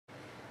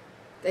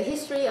The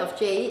history of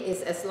jade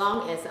is as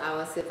long as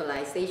our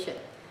civilization.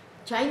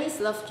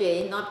 Chinese love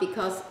jade not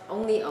because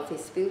only of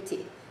its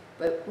beauty,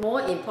 but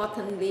more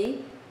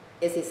importantly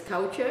is its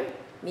culture,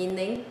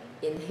 meaning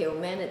in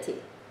humanity.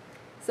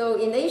 So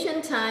in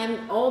ancient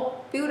time,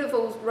 all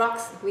beautiful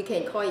rocks, we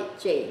can call it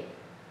jade.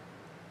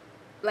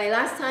 Like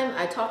last time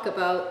I talked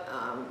about,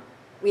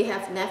 we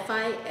have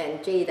nephite and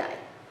jadeite.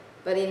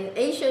 But in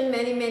Asia,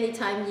 many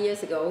time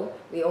years ago,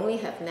 we only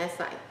have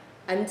nephite.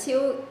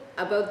 Until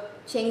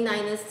about Qing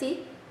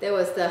Dynasty, there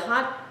was the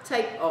hard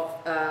type of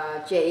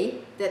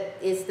jade, that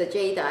is the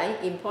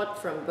jadeite, import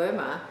from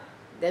Burma.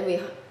 Then we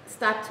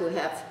start to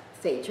have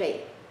fei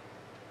jade.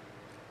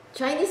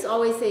 Chinese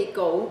always say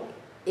gold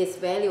is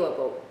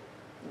valuable,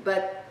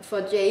 but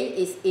for jade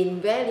is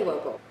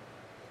invaluable.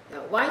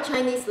 Now, why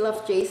Chinese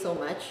love jade so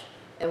much,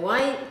 and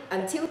why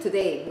until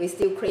today we're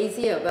still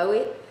crazy about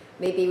it?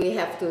 Maybe we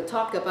have to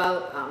talk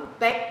about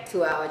back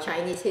to our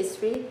Chinese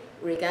history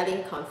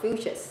regarding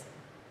Confucius.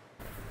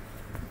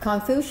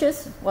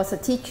 Confucius was a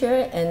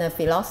teacher and a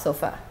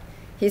philosopher.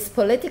 His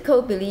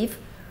political beliefs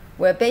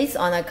were based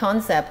on a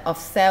concept of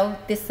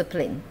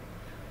self-discipline.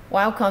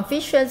 While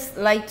Confucius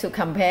liked to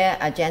compare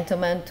a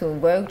gentleman to a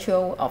virtue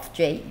of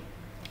jade.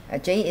 A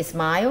jade is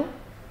mild,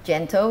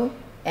 gentle,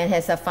 and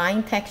has a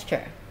fine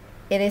texture.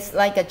 It is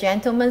like a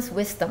gentleman's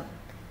wisdom,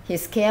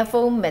 his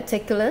careful,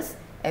 meticulous,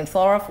 and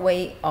thorough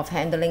way of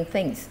handling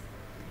things.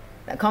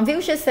 Now,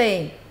 Confucius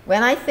said,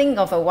 when I think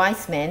of a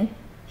wise man,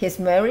 his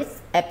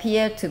merits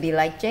appear to be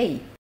like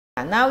jade.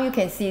 Now you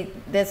can see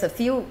there's a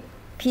few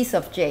pieces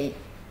of jade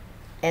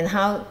and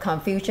how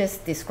Confucius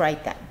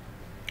described them.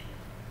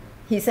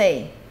 He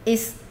said,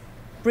 its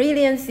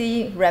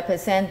brilliancy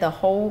represents the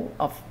whole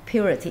of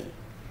purity.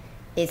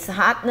 Its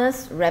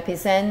hardness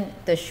represents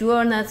the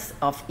sureness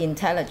of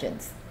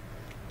intelligence.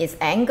 Its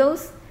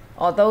angles,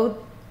 although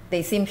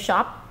they seem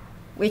sharp,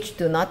 which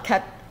do not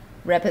cut,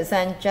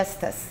 represent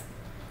justice.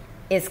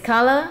 Its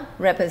color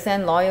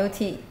represents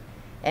loyalty,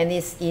 and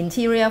its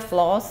interior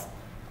flaws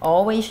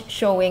always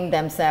showing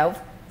themselves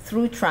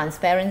through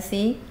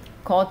transparency,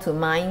 call to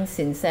mind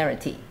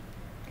sincerity.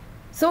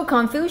 So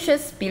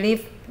Confucius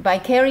believed by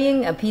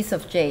carrying a piece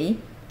of jade,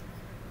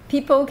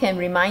 people can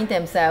remind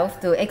themselves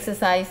to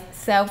exercise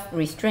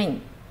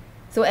self-restraint.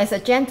 So as a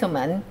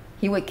gentleman,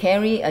 he would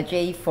carry a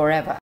jade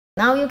forever.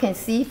 Now you can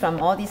see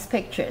from all these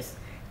pictures,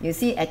 you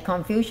see at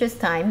Confucius'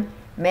 time,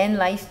 men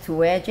like to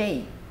wear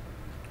jade.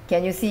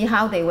 Can you see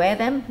how they wear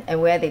them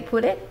and where they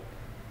put it?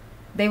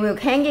 They will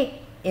hang it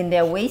in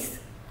their waist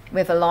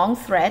with a long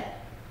thread,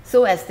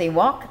 so as they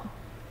walk,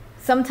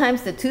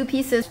 sometimes the two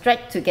pieces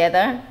stretch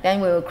together,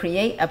 then we will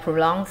create a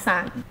prolonged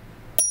sound.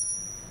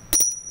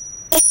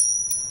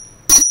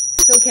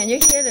 So can you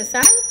hear the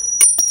sound?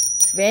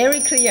 It's very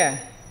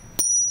clear.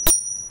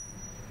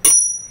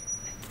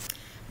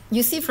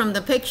 You see from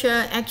the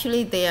picture,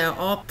 actually they are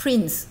all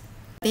princes.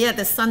 They are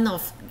the son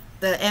of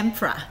the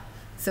emperor.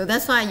 So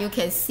that's why you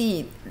can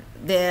see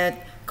their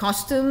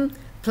costume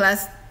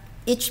plus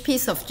each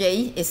piece of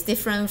jade is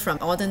different from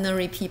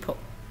ordinary people.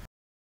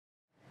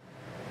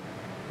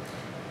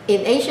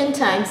 In ancient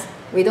times,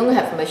 we don't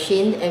have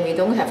machine and we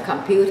don't have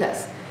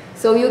computers.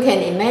 So you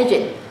can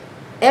imagine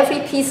every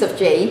piece of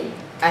jade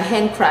are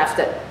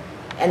handcrafted,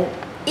 and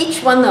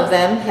each one of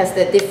them has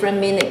a different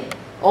meaning.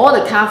 All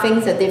the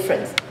carvings are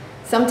different.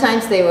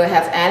 Sometimes they will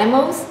have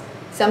animals,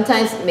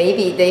 sometimes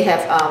maybe they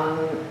have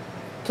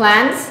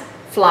plants,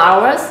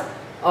 flowers,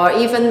 or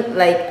even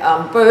like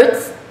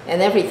birds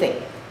and everything.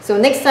 So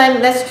next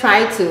time, let's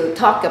try to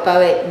talk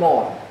about it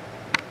more.